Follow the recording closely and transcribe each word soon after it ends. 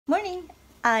Morning!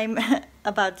 I'm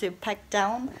about to pack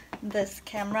down this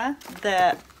camera,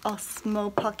 the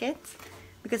Osmo Pocket,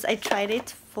 because I tried it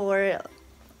for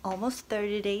almost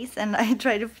 30 days and I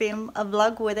tried to film a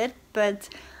vlog with it, but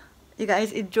you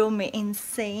guys, it drove me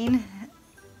insane.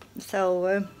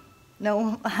 So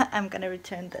no, I'm gonna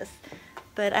return this.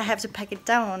 But I have to pack it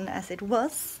down as it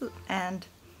was, and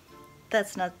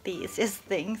that's not the easiest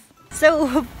thing.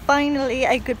 So finally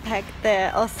I could pack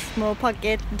the Osmo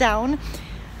Pocket down.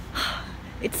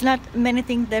 It's not many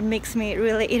things that makes me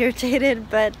really irritated,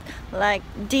 but like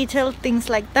detailed things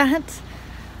like that.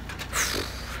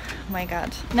 My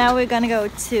god. Now we're gonna go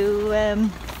to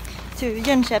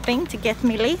Jönköping to get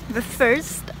Millie, but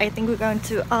first I think we're going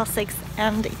to A6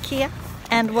 and Ikea.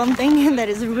 And one thing that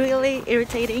is really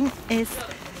irritating is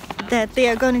that they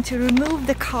are going to remove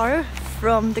the car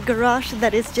from the garage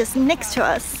that is just next to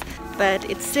us, but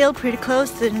it's still pretty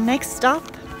close to the next stop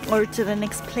or to the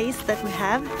next place that we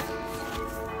have.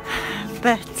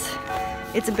 But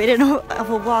it's a bit of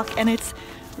a walk and it's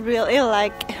really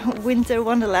like winter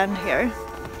wonderland here.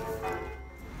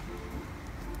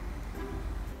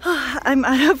 I'm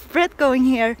out of breath going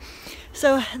here.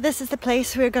 So this is the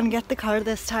place we're gonna get the car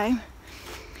this time.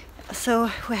 So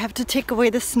we have to take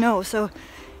away the snow, so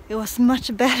it was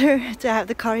much better to have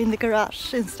the car in the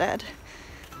garage instead.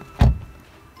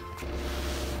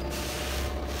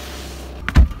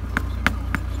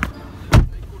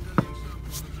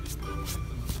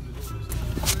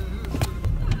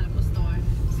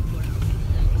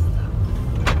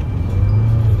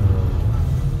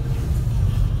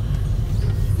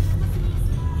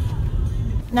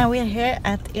 Now we're here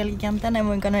at Elgiganten and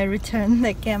we're gonna return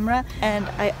the camera, and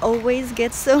I always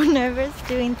get so nervous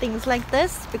doing things like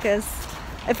this because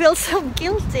I feel so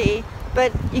guilty.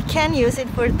 But you can use it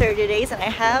for 30 days and I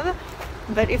have,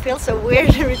 but it feels so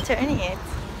weird returning it.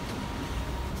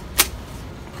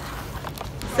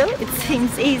 So it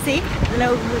seems easy.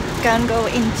 Now we're gonna go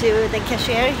into the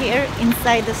cashier here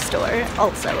inside the store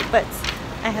also, but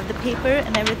I have the paper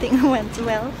and everything went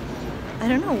well. I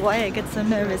don't know why I get so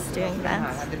nervous doing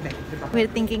that. We're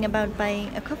thinking about buying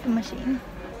a coffee machine.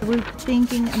 We're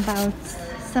thinking about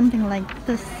something like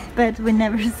this, but we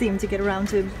never seem to get around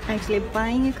to actually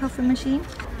buying a coffee machine.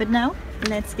 But now,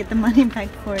 let's get the money back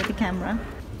for the camera.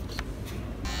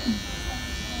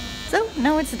 So,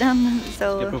 now it's done.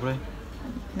 So...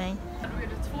 Nej.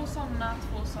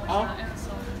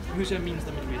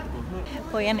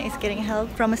 Bojan is getting help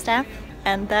from a staff,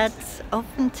 and that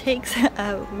often takes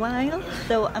a while,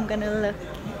 so I'm gonna look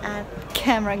at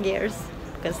camera gears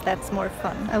because that's more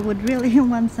fun. I would really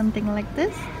want something like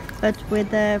this, but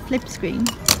with a flip screen.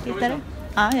 Is that it?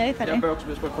 Ah, jag är färdig.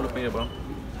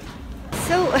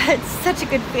 So it's such a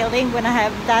good feeling when I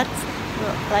have that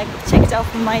like checked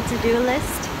off my to-do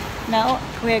list. Now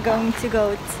we're going to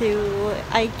go to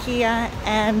Ikea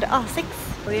and A6.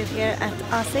 We're here at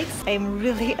A6. I'm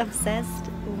really obsessed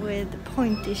with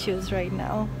pointy shoes right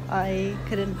now. I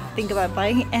couldn't think about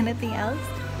buying anything else,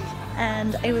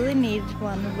 and I really need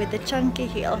one with a chunky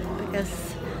heel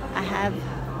because I have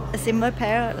a similar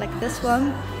pair like this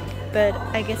one, but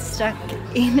I get stuck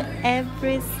in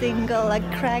every single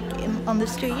like crack on the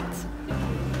street.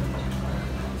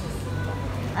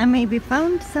 I maybe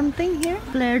found something here.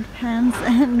 Flared pants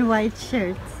and white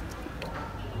shirts.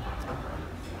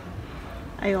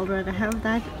 I already have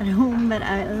that at home, but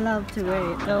I love to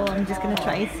wear it. So I'm just gonna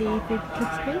try to see if it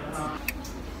looks great.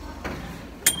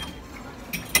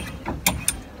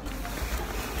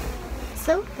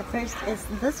 So the first is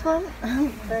this one,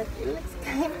 but it looks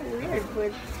kind of weird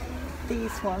with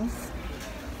these ones.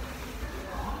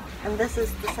 And this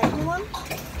is the second one.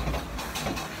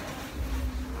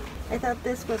 I thought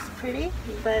this was pretty,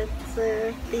 but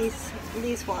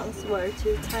these ones were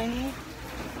too tiny.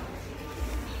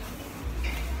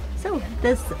 So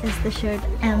this is the shirt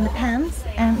and the pants,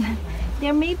 and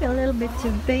they're maybe a little bit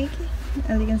too big,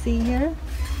 as you can see here.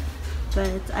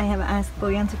 But I have asked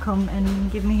Bojan to come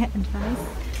and give me advice,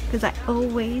 because I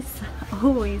always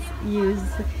use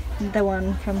the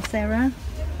one from Sarah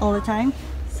all the time.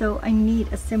 So I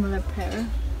need a similar pair,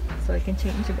 so I can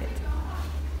change a bit.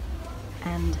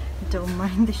 And don't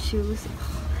mind the shoes.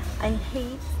 I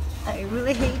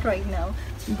really hate right now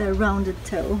the rounded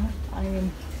toe.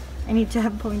 I need to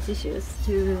have pointy shoes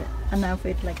to an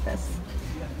outfit like this.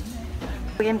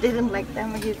 William didn't like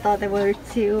them. He thought they were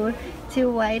too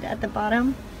wide at the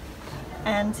bottom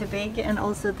and too big, and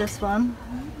also this one.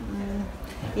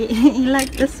 He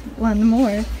liked this one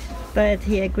more, but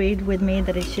he agreed with me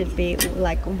that it should be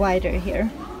like wider here.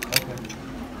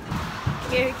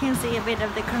 Here you can see a bit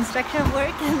of the construction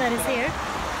work that is here,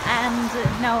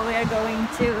 and now we are going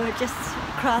to just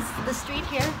across the street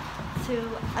here to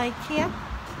Ikea,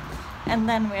 and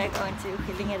then we are going to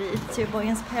Jönköping to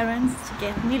Bojan's parents to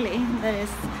get Millie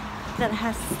that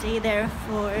has stayed there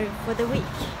for the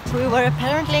week. We were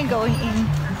apparently going in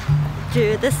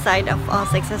to this side of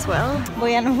A6 as well.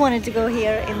 Bojan wanted to go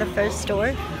here in the first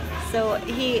store, so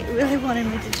he really wanted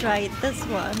me to try this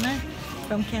one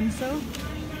from Kenzo,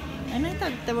 and I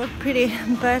thought they were pretty,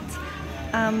 but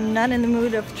I'm not in the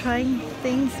mood of trying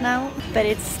things now. But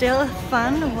it's still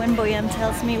fun when Bojan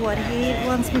tells me what he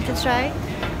wants me to try.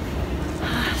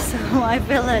 So I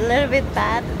feel a little bit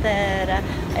bad that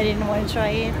I didn't want to try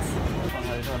it.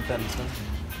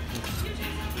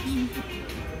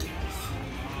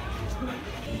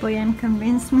 Bojan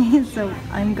convinced me, so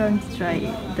I'm going to try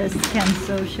this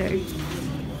Kenzo shirt,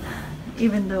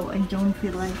 even though I don't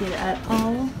feel like it at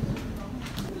all.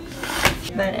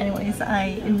 But anyways,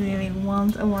 I really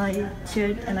want a white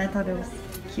shirt and I thought it was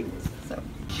cute, so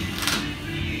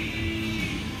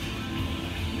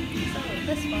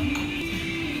this one.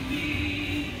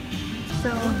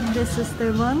 So this is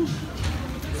the one.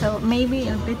 So maybe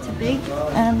a bit too big,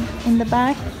 and in the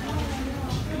back,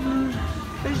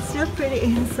 but it's still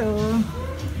pretty, so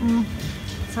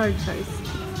it's hard choice.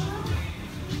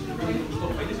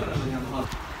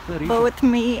 Both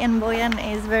me and Bojan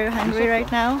is very hungry right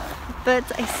now, but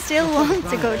I still want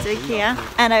to go to Ikea,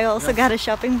 and I also got a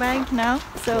shopping bag now,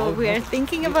 so we are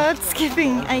thinking about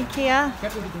skipping Ikea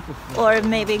or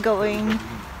maybe going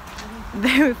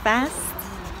very fast.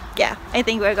 Yeah, I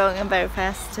think we're going very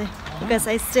fast because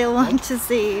I still want to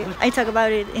see, I talk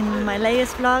about it in my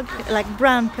latest vlog, like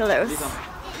brown pillows.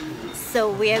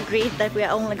 So we agreed that we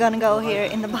are only gonna go here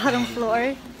in the bottom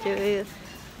floor to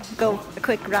go a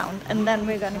quick round, and then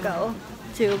we're gonna go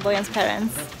to Bojan's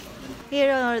parents.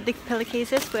 Here are the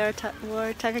pillowcases we're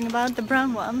talking about, the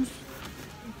brown ones.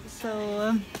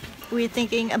 So we're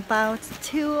thinking about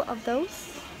 2 of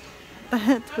those,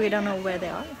 but we don't know where they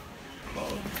are.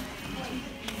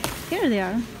 Here they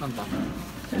are.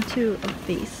 So 2 of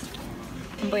these.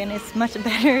 And Bojan is much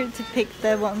better to pick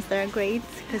the ones that are great,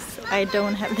 because I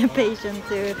don't have the patience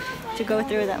to go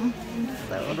through them.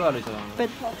 So, but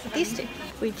these 2.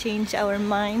 We changed our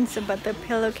minds about the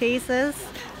pillowcases,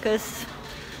 because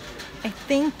I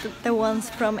think that the ones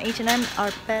from H&M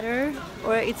are better,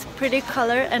 or it's pretty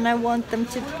color, and I want them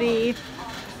to be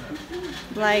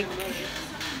like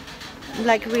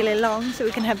really long, so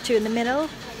we can have 2 in the middle.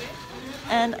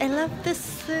 And I love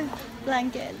this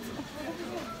blanket.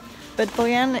 But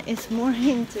Bojan is more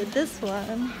into this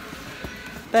one,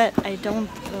 but I don't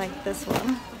like this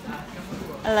one.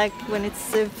 I like when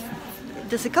it's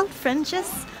does it called Frenches,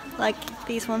 like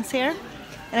these ones here,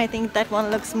 and I think that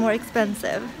one looks more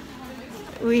expensive.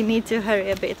 We need to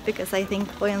hurry a bit because I think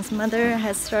Bojan's mother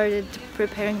has started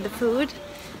preparing the food,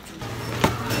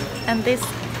 and this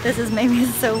is maybe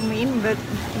so mean, but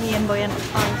me and Bojan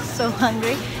are so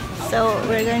hungry, so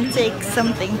we're going to take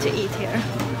something to eat here.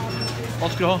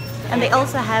 And they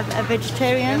also have a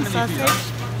vegetarian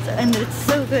sausage, and it's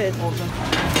so good.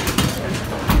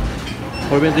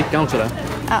 Har du en dricka också där?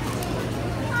 Ja.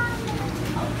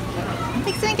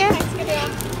 Tack så mycket.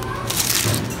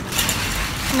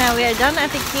 Now we are done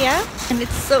at Ikea, and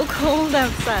it's so cold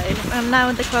outside. And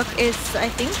now the clock is, I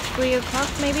think, 3 o'clock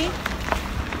maybe.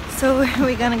 So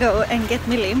we're gonna go and get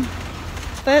Millie.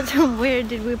 But where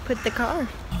did we put the car?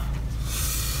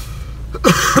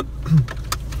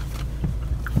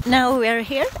 Now we are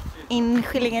here in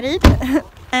Jönköping,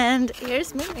 and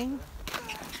here's Millie.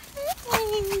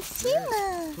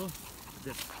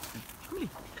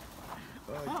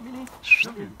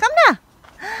 Kom då!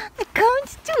 Kom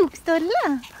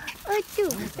stokstolla!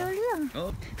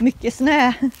 Mycket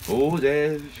snö.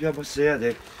 Det jag måste säga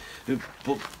det.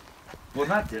 På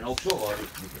natten också var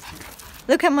det mycket snö.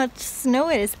 Look how much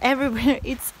snow it is everywhere.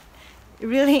 It's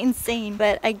really insane,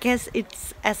 but I guess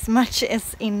it's as much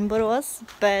as in Borås,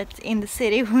 but in the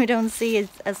city we don't see it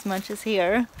as much as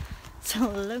here. So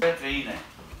look.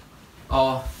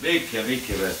 Ja,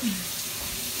 mycket väl.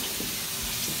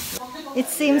 It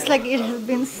seems like it has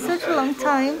been such a long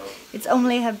time. It's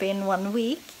only have been 1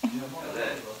 week.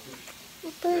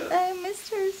 But I missed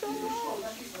her so much.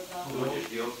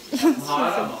 She's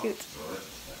so cute.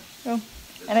 Oh.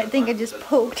 And I think I just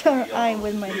poked her eye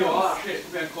with my nose.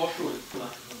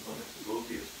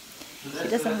 She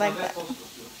doesn't like that.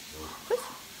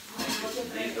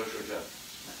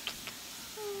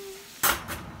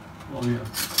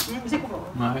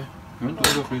 Nej, jag vet inte vad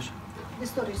det går frys.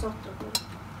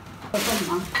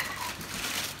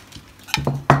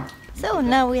 So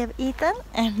now we have eaten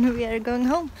and we are going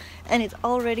home, and it's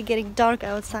already getting dark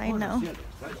outside now.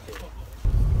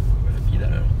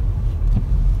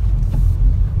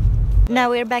 Now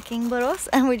we're back in Borås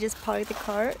and we just parked the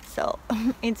car, so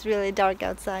it's really dark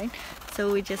outside.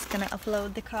 So we're just gonna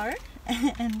upload the car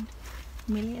and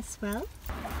Millie as well.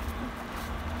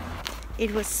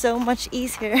 It was so much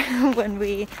easier when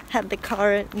we had the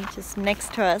car just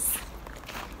next to us.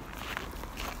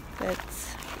 But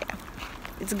yeah,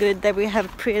 it's good that we have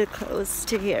pretty close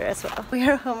to here as well. We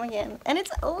are home again and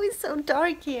it's always so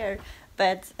dark here.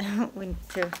 But we need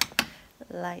to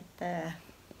light the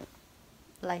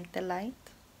light.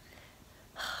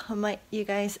 You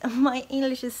guys, my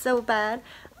English is so bad.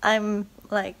 I'm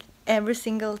like every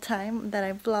single time that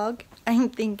I vlog, I'm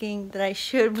thinking that I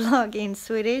should vlog in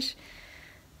Swedish.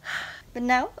 But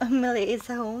now Millie is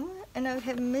home and I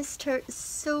have missed her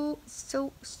so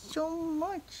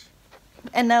much.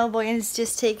 And now Bojan is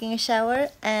just taking a shower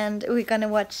and we're gonna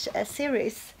watch a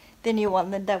series. The new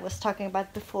one that I was talking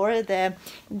about before, the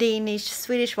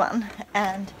Danish-Swedish one.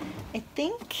 And I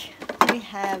think we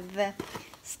have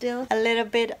still a little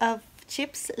bit of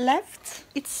chips left.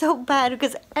 It's so bad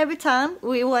because every time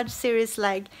we watch series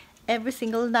like every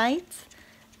single night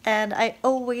and I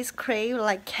always crave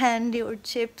like candy or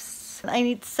chips. I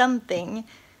need something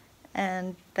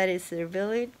and that is a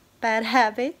really bad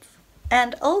habit.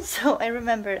 And also I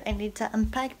remember I need to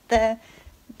unpack the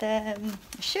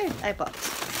shirt I bought.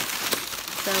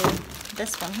 So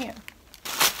this one here.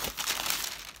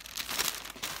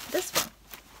 This one.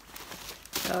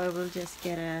 So I will just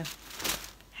get a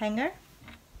hanger.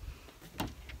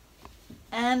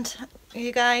 And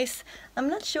you guys, I'm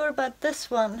not sure about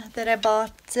this one that I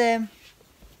bought.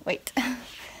 Wait.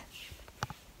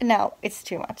 No, it's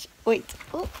too much. Wait.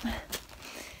 Oh.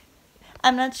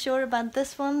 I'm not sure about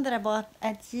this one that I bought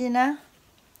at Gina.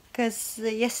 Because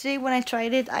yesterday when I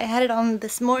tried it, I had it on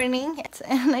this morning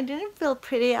and I didn't feel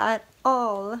pretty at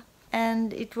all.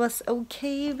 And it was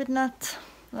okay, but not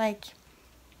like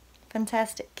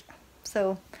fantastic.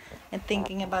 So I'm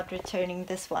thinking about returning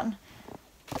this one.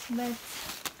 But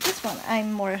this one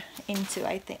I'm more into,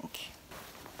 I think.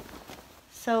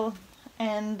 So,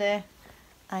 and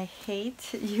I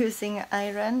hate using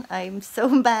iron. I'm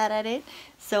so bad at it.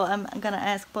 So I'm gonna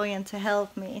ask Bojan to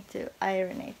help me to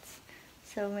iron it.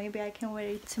 So maybe I can wear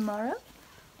it tomorrow.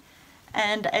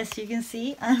 And as you can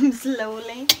see, I'm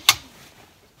slowly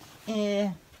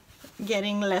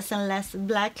getting less and less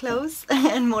black clothes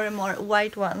and more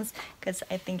white ones. Because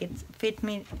I think it fit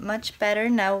me much better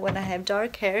now when I have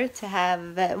dark hair to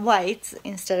have white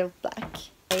instead of black.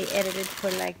 I edited for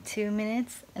like 2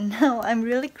 minutes and now I'm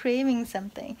really craving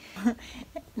something.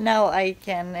 Now I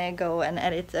can go and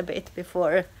edit a bit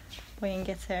before Bojan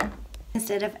gets here.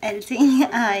 Instead of editing,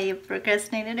 I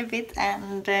procrastinated a bit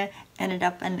and ended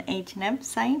up an H&M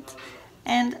site.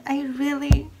 And I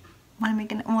really want to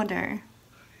make an order.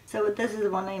 So this is the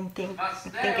one I'm thinking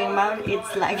about.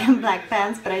 It's like black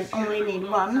pants, but I only need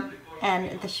one.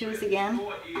 And the shoes again.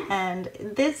 And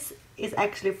this is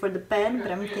actually for the bed,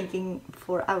 but I'm thinking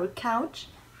for our couch.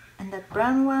 And that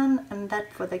brown one, and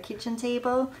that for the kitchen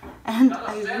table. And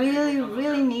I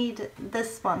really need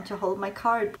this one to hold my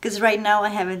card. Because right now I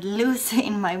have it loose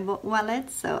in my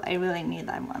wallet, so I really need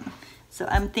that one. So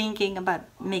I'm thinking about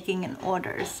making an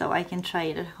order so I can try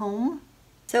it at home.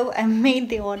 So I made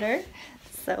the order.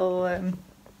 So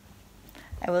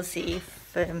I will see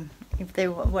if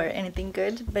there were anything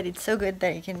good. But it's so good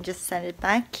that you can just send it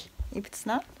back if it's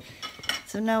not.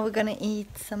 So now we're gonna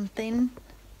eat something.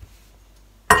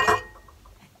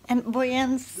 And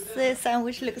Bojan's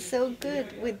sandwich looks so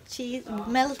good with cheese,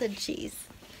 melted cheese.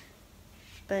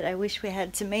 But I wish we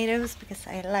had tomatoes because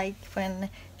I like when you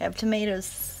have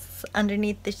tomatoes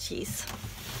underneath the cheese.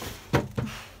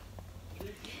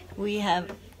 We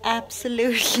have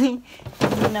absolutely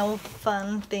no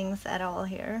fun things at all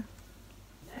here.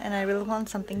 And I really want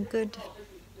something good.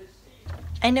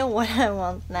 I know what I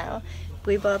want now.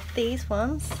 We bought these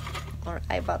ones, or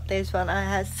I bought this one. I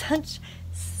had such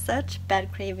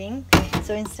bad craving.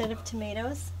 So instead of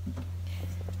tomatoes,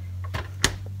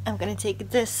 I'm gonna take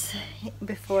this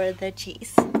before the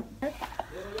cheese.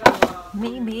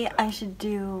 Maybe I should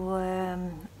do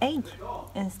egg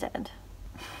instead.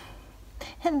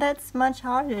 And that's much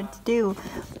harder to do,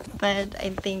 but I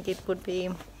think it would be,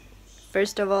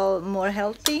 first of all, more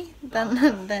healthy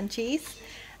than cheese,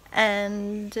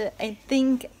 and I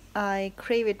think I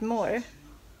crave it more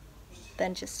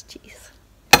than just cheese.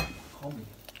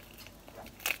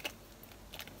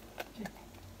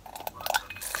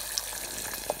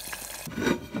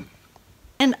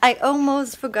 And I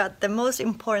almost forgot the most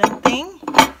important thing.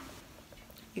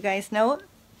 You guys know?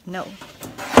 No.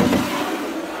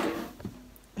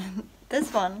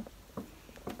 This one.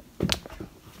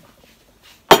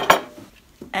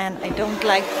 and I don't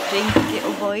like to drink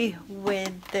O'boy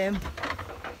with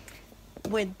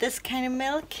this kind of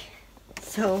milk,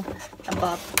 so I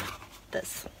bought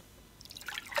this.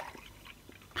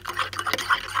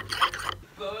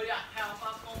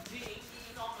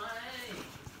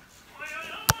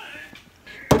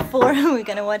 Before we're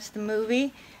gonna watch the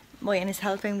movie, Bojan is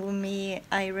helping with me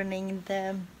ironing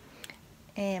the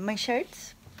my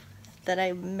shirts that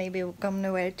I maybe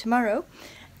gonna wear tomorrow,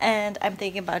 and I'm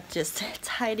thinking about just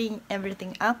tidying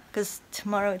everything up because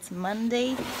tomorrow it's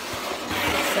Monday,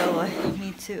 so I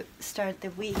need to start the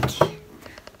week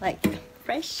like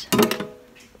fresh.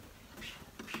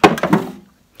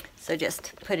 So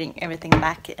just putting everything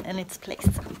back in its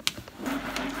place.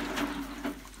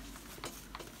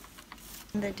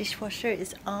 The dishwasher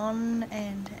is on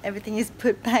and everything is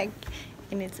put back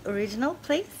in its original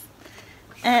place.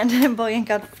 And Bojan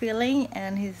got filling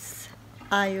and he's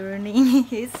ironing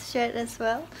his shirt as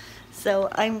well. So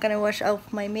I'm gonna wash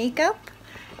off my makeup,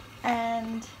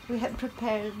 and we have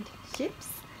prepared chips,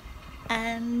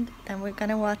 and then we're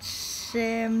gonna watch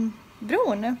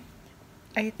Bron.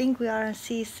 I think we are on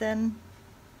season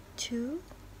 2,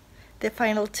 the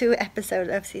final 2 episodes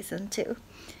of season 2.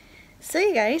 So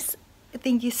you guys,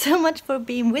 thank you so much for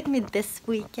being with me this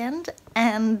weekend,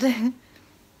 and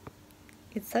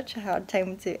it's such a hard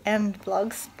time to end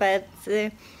vlogs, but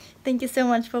thank you so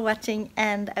much for watching,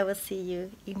 and I will see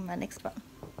you in my next one.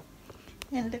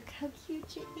 And look how cute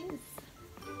she is.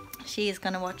 She is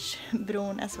gonna watch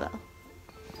Bron as well.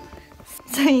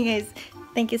 So you guys,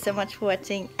 thank you so much for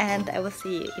watching, and I will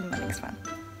see you in my next one.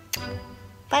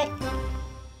 Bye!